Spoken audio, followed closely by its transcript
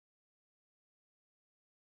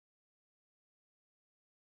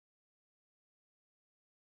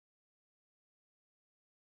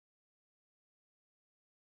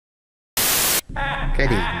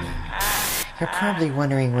Good evening. You're probably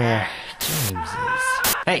wondering where James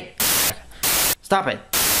is. Hey! Stop it!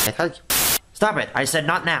 Stop it! I said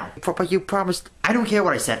not now! But you promised... I don't care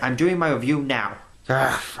what I said. I'm doing my review now.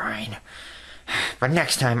 Fine. But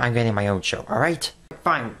next time, I'm getting my own show, alright?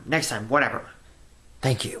 Fine. Next time. Whatever.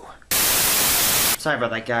 Thank you. Sorry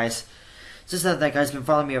about that, guys. It's just that guy's been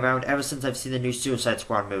following me around ever since I've seen the new Suicide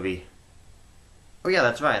Squad movie. Oh yeah,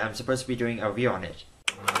 that's right. I'm supposed to be doing a review on it.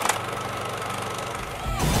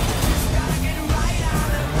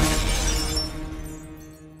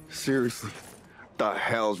 Seriously, the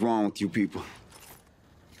hell's wrong with you people?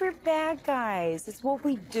 We're bad guys. It's what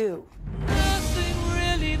we do. Nothing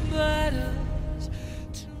really matters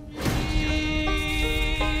to me.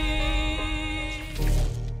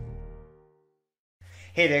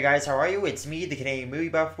 Hey there guys, how are you? It's me, the Canadian movie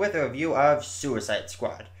buff, with a review of Suicide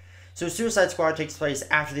Squad. So Suicide Squad takes place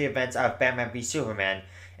after the events of Batman v Superman,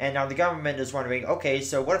 and now the government is wondering, okay,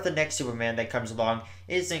 so what if the next Superman that comes along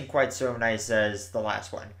isn't quite so nice as the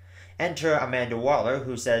last one? Enter Amanda Waller,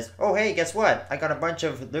 who says, oh hey, guess what? I got a bunch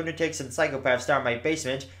of lunatics and psychopaths down my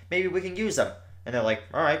basement, maybe we can use them. And they're like,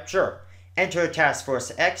 alright, sure. Enter Task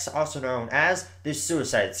Force X, also known as the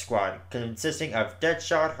Suicide Squad, consisting of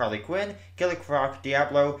Deadshot, Harley Quinn, Killer Croc,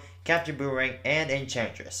 Diablo, Captain Boomerang, and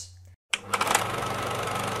Enchantress.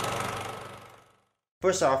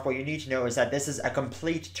 First off, what you need to know is that this is a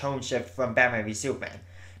complete tone shift from Batman v Superman.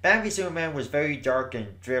 Batman v Superman was very dark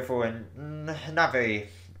and dreadful and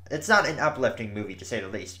it's not an uplifting movie, to say the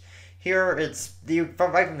least. Here,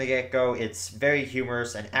 right from the get-go, it's very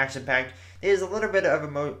humorous and action-packed. There's a little bit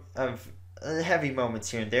of heavy moments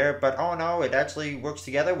here and there, but all in all, it actually works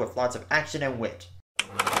together with lots of action and wit.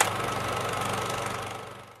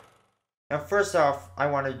 Now, first off, I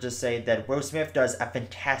want to just say that Will Smith does a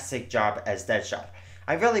fantastic job as Deadshot.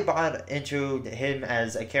 I really bought into him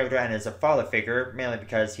as a character and as a father figure, mainly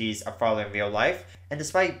because he's a father in real life, and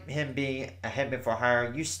despite him being a hitman for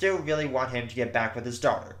hire, you still really want him to get back with his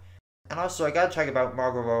daughter. And also, I gotta talk about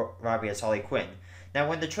Margot Robbie as Harley Quinn. Now,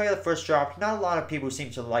 when the trailer first dropped, not a lot of people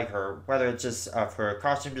seem to like her, whether it's just of her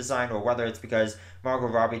costume design or whether it's because Margot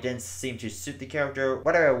Robbie didn't seem to suit the character.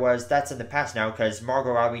 Whatever it was, that's in the past now, because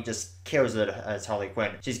Margot Robbie just kills it as Harley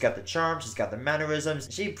Quinn. She's got the charm, she's got the mannerisms,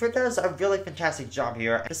 she does a really fantastic job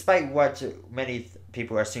here, despite what many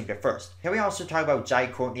people assumed at first. Here we also talk about Jai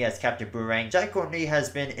Courtney as Captain Boomerang. Jai Courtney has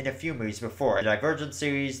been in a few movies before, the Divergent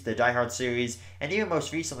series, the Die Hard series, and even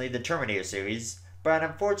most recently the Terminator series. But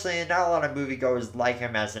unfortunately, not a lot of moviegoers like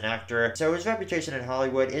him as an actor, so his reputation in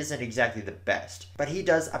Hollywood isn't exactly the best. But he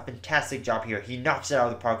does a fantastic job here. He knocks it out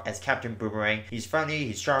of the park as Captain Boomerang. He's funny,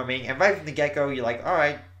 he's charming, and right from the get-go, you're like,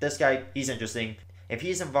 alright, this guy, he's interesting. If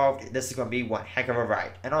he's involved, this is going to be one heck of a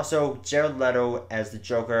ride. And also, Jared Leto as the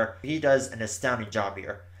Joker, he does an astounding job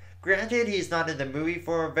here. Granted, he's not in the movie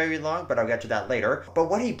for very long, but I'll get to that later.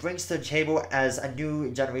 But what he brings to the table as a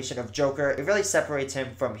new generation of Joker, it really separates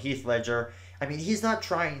him from Heath Ledger. I mean, he's not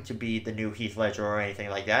trying to be the new Heath Ledger or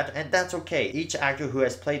anything like that, and that's okay. Each actor who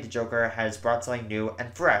has played the Joker has brought something new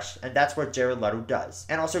and fresh, and that's what Jared Leto does.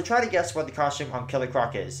 And also, try to guess what the costume on Killer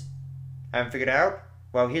Croc is. Haven't figured it out?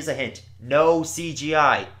 Well, here's a hint. No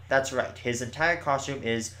CGI. That's right, his entire costume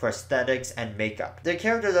is prosthetics and makeup. The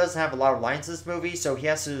character doesn't have a lot of lines in this movie, so he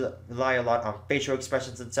has to rely a lot on facial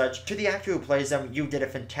expressions and such. To the actor who plays them, you did a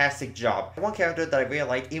fantastic job. One character that I really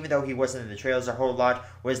liked, even though he wasn't in the trailers a whole lot,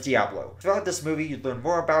 was Diablo. Throughout this movie, you learn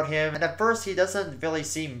more about him, and at first he doesn't really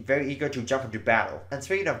seem very eager to jump into battle. And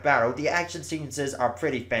speaking of battle, the action sequences are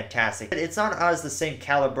pretty fantastic. It's not as the same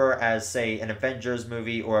caliber as, say, an Avengers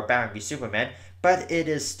movie or a Batman v Superman, but it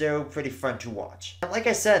is still pretty fun to watch. And like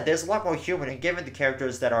I said, there's a lot more humor, and given the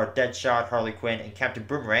characters that are Deadshot, Harley Quinn, and Captain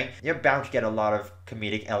Boomerang, you're bound to get a lot of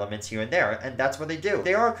comedic elements here and there, and that's what they do.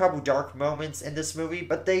 There are a couple dark moments in this movie,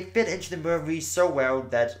 but they fit into the movie so well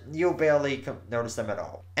that you'll barely notice them at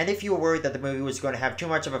all. And if you were worried that the movie was going to have too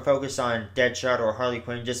much of a focus on Deadshot or Harley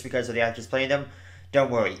Quinn just because of the actors playing them, don't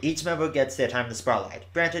worry, each member gets their time in the spotlight.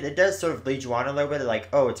 Granted, it does sort of lead you on a little bit, like,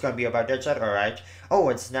 oh, it's going to be about Deadshot, alright. Oh,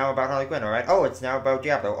 it's now about Harley Quinn, alright. Oh, it's now about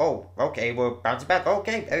Diablo. Oh, okay, we're bouncing back.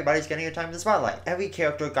 Okay, everybody's getting their time in the spotlight. Every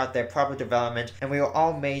character got their proper development, and we were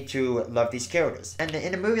all made to love these characters. And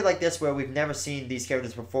in a movie like this, where we've never seen these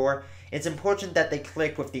characters before, it's important that they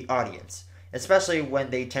click with the audience, especially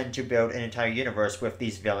when they tend to build an entire universe with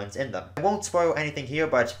these villains in them. I won't spoil anything here,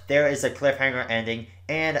 but there is a cliffhanger ending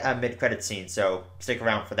and a mid-credit scene, so stick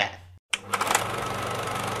around for that.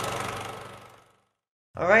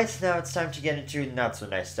 Alright, now it's time to get into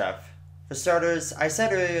not-so-nice stuff. For starters, I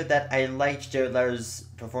said earlier that I liked Jared Leto's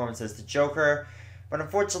performance as the Joker, but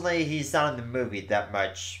unfortunately he's not in the movie that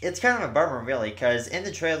much. It's kind of a bummer really, because in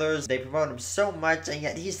the trailers they promote him so much and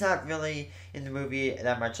yet he's not really in the movie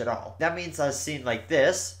that much at all. That means a scene like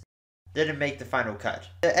this didn't make the final cut.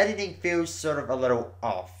 The editing feels sort of a little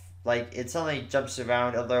off. Like, it only jumps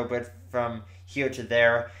around a little bit from here to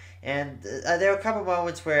there, and there are a couple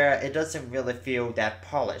moments where it doesn't really feel that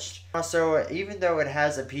polished. Also, even though it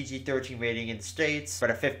has a PG-13 rating in the States,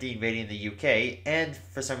 but a 15 rating in the UK, and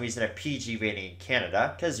for some reason a PG rating in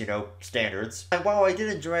Canada, because, you know, standards. And while I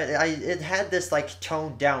did enjoy it, it had this, like,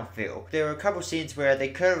 toned down feel. There were a couple scenes where they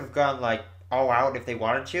could have gone, like, all out if they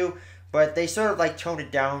wanted to, but they sort of like toned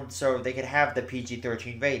it down so they could have the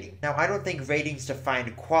PG-13 rating. Now, I don't think ratings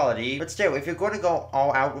define quality, but still, if you're going to go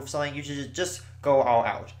all out with something, you should just go all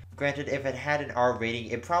out. Granted, if it had an R rating,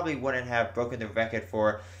 it probably wouldn't have broken the record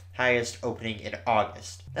for highest opening in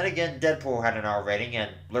August. Then again, Deadpool had an R rating,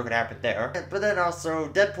 and look what happened there. But then also,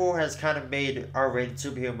 Deadpool has kind of made R-rated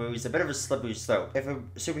superhero movies a bit of a slippery slope. If a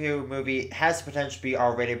superhero movie has the potential to be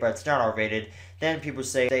R-rated, but it's not R-rated, then people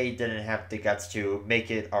say they didn't have the guts to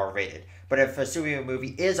make it R-rated. But if a superhero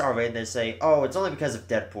movie is R-rated, they say, oh, it's only because of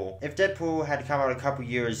Deadpool. If Deadpool had come out a couple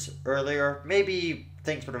years earlier, maybe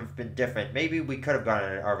things would have been different. Maybe we could have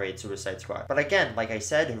gotten an R-rated Suicide Squad. But again, like I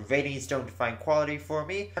said, ratings don't define quality for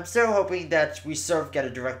me. I'm still hoping that we sort of get a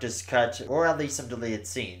director's cut, or at least some deleted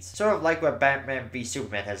scenes. Sort of like what Batman v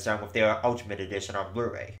Superman has done with their Ultimate Edition on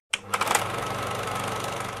Blu-ray.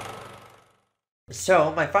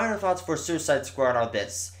 So, my final thoughts for Suicide Squad are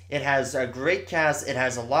this. It has a great cast, it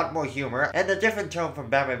has a lot more humor, and a different tone from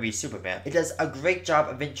Batman v Superman. It does a great job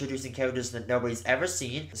of introducing characters that nobody's ever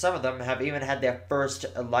seen. Some of them have even had their first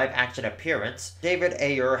live-action appearance. David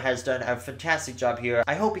Ayer has done a fantastic job here.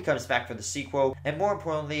 I hope he comes back for the sequel, and more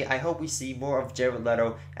importantly, I hope we see more of Jared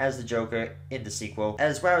Leto as the Joker in the sequel,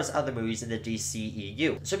 as well as other movies in the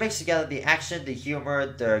DCEU. So mix together the action, the humor,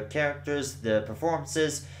 the characters, the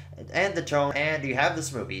performances, and the tone, and you have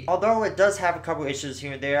this movie. Although it does have a couple issues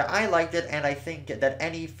here and there, I liked it, and I think that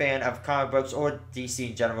any fan of comic books or DC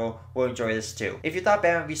in general will enjoy this too. If you thought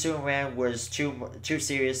Batman v Superman was too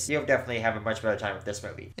serious, you'll definitely have a much better time with this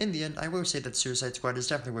movie. In the end, I will say that Suicide Squad is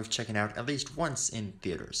definitely worth checking out at least once in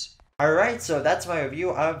theaters. Alright, so that's my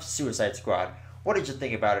review of Suicide Squad. What did you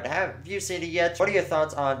think about it? Have you seen it yet? What are your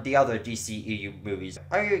thoughts on the other DCEU movies?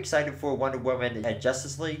 Are you excited for Wonder Woman and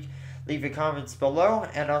Justice League? Leave your comments below,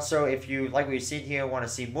 and also if you like what you've seen here and want to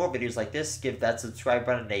see more videos like this, give that subscribe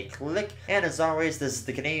button a click. And as always, this is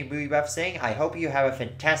the Canadian Movie Buff saying, I hope you have a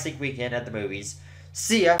fantastic weekend at the movies.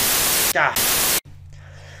 See ya!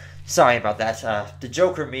 Sorry about that, the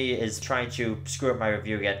Joker me is trying to screw up my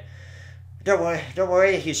review again. Don't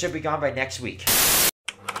worry, he should be gone by next week.